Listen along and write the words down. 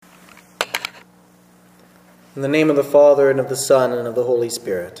In the name of the Father, and of the Son, and of the Holy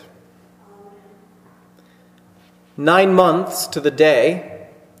Spirit. 9 months to the day,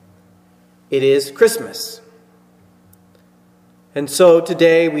 it is Christmas. And so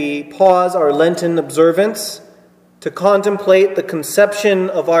today we pause our Lenten observance to contemplate the conception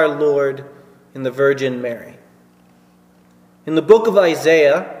of our Lord in the Virgin Mary. In the book of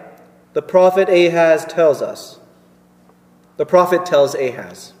Isaiah, the prophet tells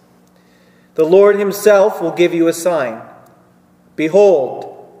Ahaz, "The Lord himself will give you a sign.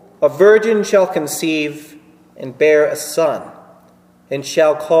 Behold, a virgin shall conceive and bear a son, and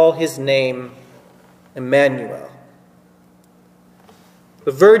shall call his name Emmanuel."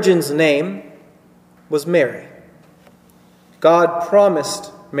 The virgin's name was Mary. God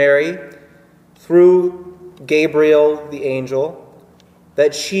promised Mary through Gabriel the angel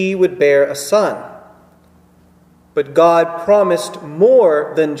that she would bear a son. But God promised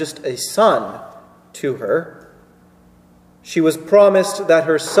more than just a son to her. She was promised that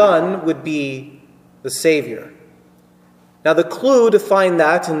her son would be the Savior. Now the clue to find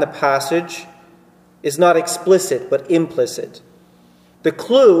that in the passage is not explicit but implicit. The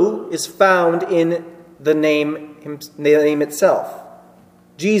clue is found in the name itself,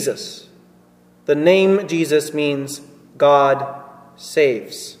 Jesus. The name Jesus means God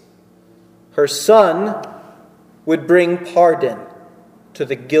saves. Her son would bring pardon to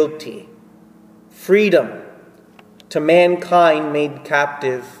the guilty, freedom to mankind made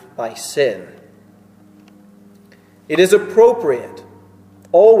captive by sin. It is appropriate,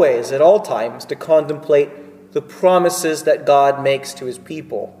 always, at all times, to contemplate the promises that God makes to his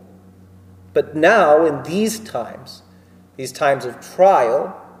people. But now, in these times of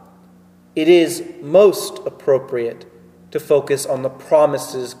trial, it is most appropriate to focus on the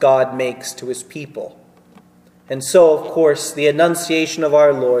promises God makes to his people. And so, of course, the Annunciation of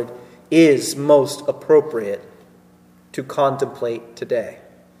our Lord is most appropriate to contemplate today.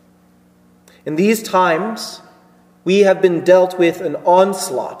 In these times, we have been dealt with an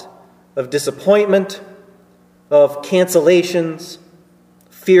onslaught of disappointment, of cancellations,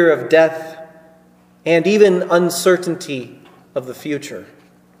 fear of death, and even uncertainty of the future.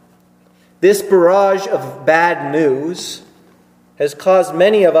 This barrage of bad news has caused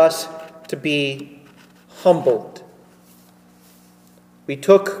many of us to be humbled. We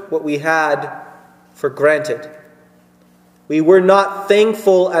took what we had for granted. We were not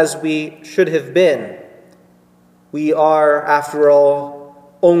thankful as we should have been. We are, after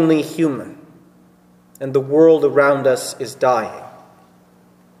all, only human, and the world around us is dying.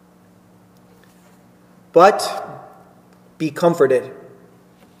 But be comforted,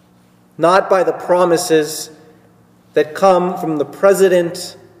 not by the promises that come from the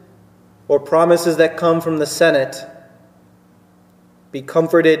president or promises that come from the Senate. Be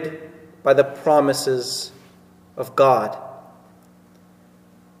comforted by the promises of God.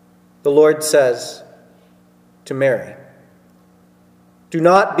 The Lord says to Mary, "Do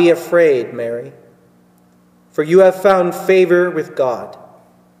not be afraid, Mary, for you have found favor with God.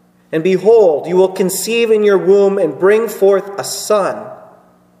 And behold, you will conceive in your womb and bring forth a son,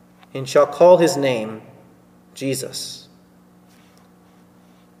 and shall call his name Jesus."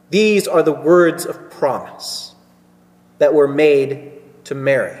 These are the words of promise that were made to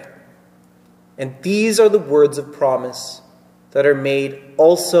Mary. And these are the words of promise that are made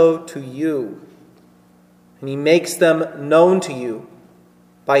also to you. And he makes them known to you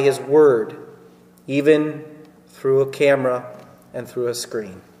by his word, even through a camera and through a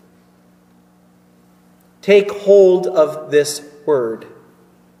screen. Take hold of this word.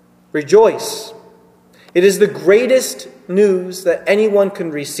 Rejoice. It is the greatest news that anyone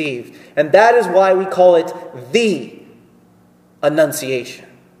can receive, and that is why we call it the Annunciation.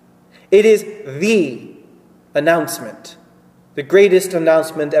 It is the announcement, the greatest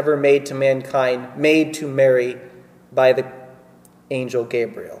announcement ever made to mankind, made to Mary by the angel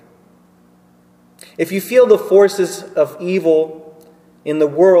Gabriel. If you feel the forces of evil in the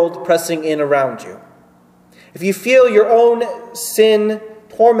world pressing in around you, if you feel your own sin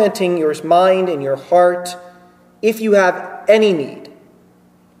tormenting your mind and your heart, if you have any need,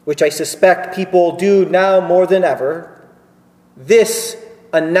 which I suspect people do now more than ever, this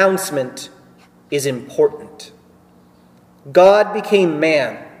announcement is important. God became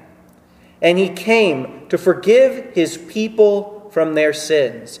man, and he came to forgive his people from their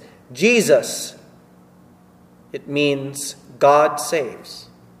sins. Jesus, it means God saves.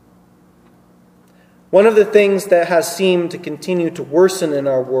 One of the things that has seemed to continue to worsen in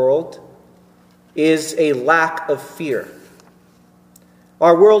our world is a lack of fear.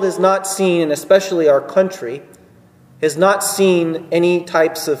 Our world has not seen, and especially our country, has not seen any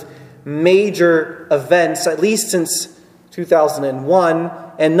types of major events, at least since 2001,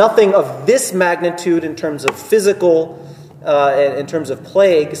 and nothing of this magnitude in terms of physical, in terms of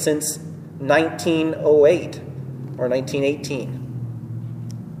plague, since 1908 or 1918.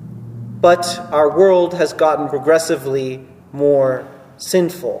 But our world has gotten progressively more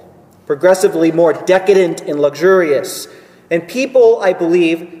sinful, progressively more decadent and luxurious, and people, I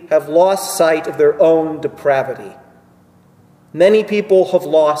believe, have lost sight of their own depravity. Many people have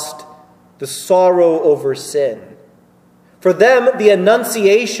lost the sorrow over sin. For them, the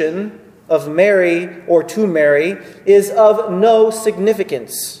annunciation of Mary or to Mary is of no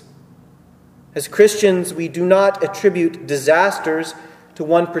significance. As Christians, we do not attribute disasters to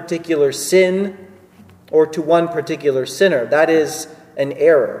one particular sin or to one particular sinner. That is an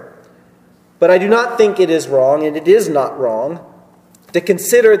error. But I do not think it is wrong, and it is not wrong, to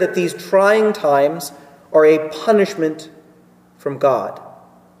consider that these trying times are a punishment from God.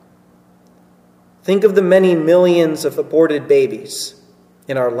 Think of the many millions of aborted babies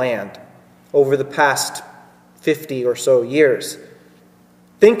in our land over the past 50 or so years.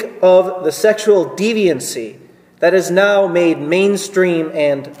 Think of the sexual deviancy that is now made mainstream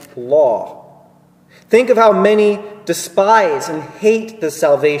and law. Think of how many despise and hate the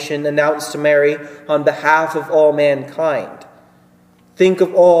salvation announced to Mary on behalf of all mankind. Think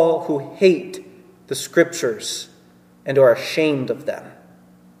of all who hate the Scriptures and are ashamed of them.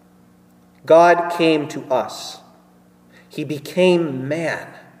 God came to us. He became man.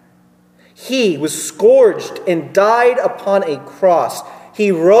 He was scourged and died upon a cross.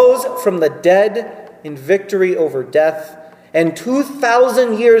 He rose from the dead in victory over death. And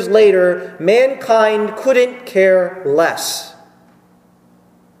 2,000 years later, mankind couldn't care less.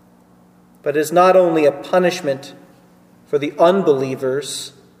 But it is not only a punishment for the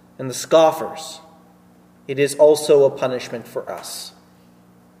unbelievers and the scoffers, it is also a punishment for us.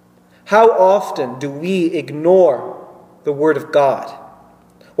 How often do we ignore the Word of God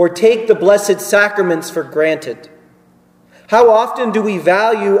or take the blessed sacraments for granted? How often do we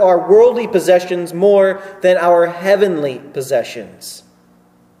value our worldly possessions more than our heavenly possessions?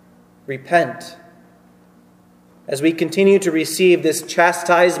 Repent. As we continue to receive this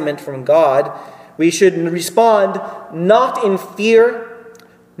chastisement from God, we should respond not in fear,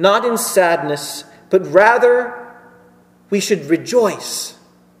 not in sadness, but rather we should rejoice.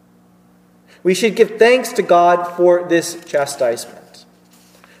 We should give thanks to God for this chastisement.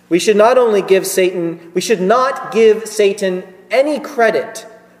 We should not give Satan any credit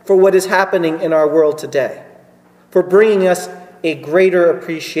for what is happening in our world today, for bringing us a greater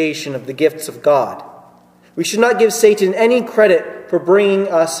appreciation of the gifts of God. We should not give Satan any credit for bringing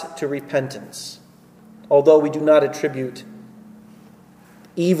us to repentance, although we do not attribute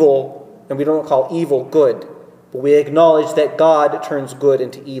evil, and we don't call evil good, but we acknowledge that God turns good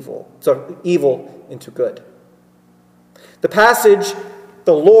into evil, so evil into good. The passage,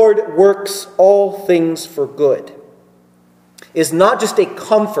 "The Lord works all things for good," is not just a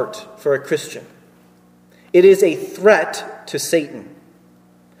comfort for a Christian. It is a threat to Satan.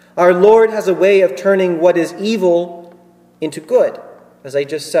 Our Lord has a way of turning what is evil into good, as I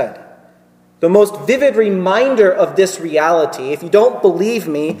just said. The most vivid reminder of this reality, if you don't believe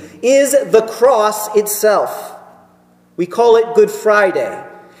me, is the cross itself. We call it Good Friday,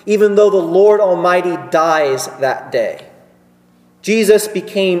 even though the Lord Almighty dies that day. Jesus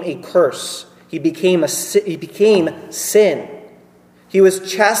became a curse. He became sin. He was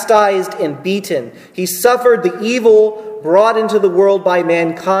chastised and beaten. He suffered the evil brought into the world by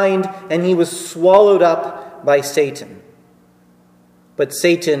mankind, and he was swallowed up by Satan. But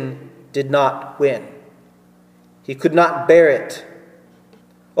Satan did not win. He could not bear it.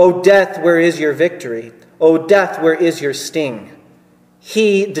 O death, where is your victory? O death, where is your sting?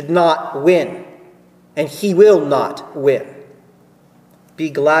 He did not win, and he will not win. Be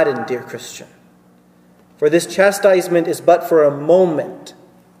gladdened, dear Christian, for this chastisement is but for a moment,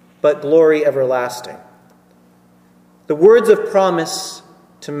 but glory everlasting. The words of promise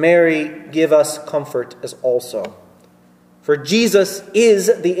to Mary give us comfort as also. For Jesus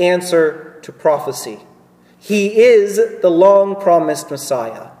is the answer to prophecy. He is the long-promised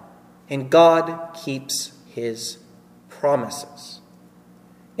Messiah, and God keeps his promises.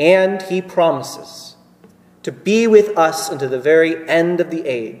 And he promises to be with us unto the very end of the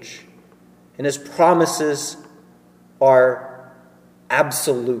age. And his promises are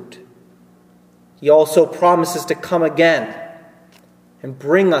absolute. He also promises to come again and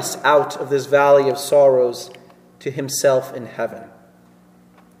bring us out of this valley of sorrows to himself in heaven.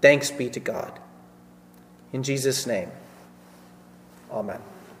 Thanks be to God. In Jesus' name, amen.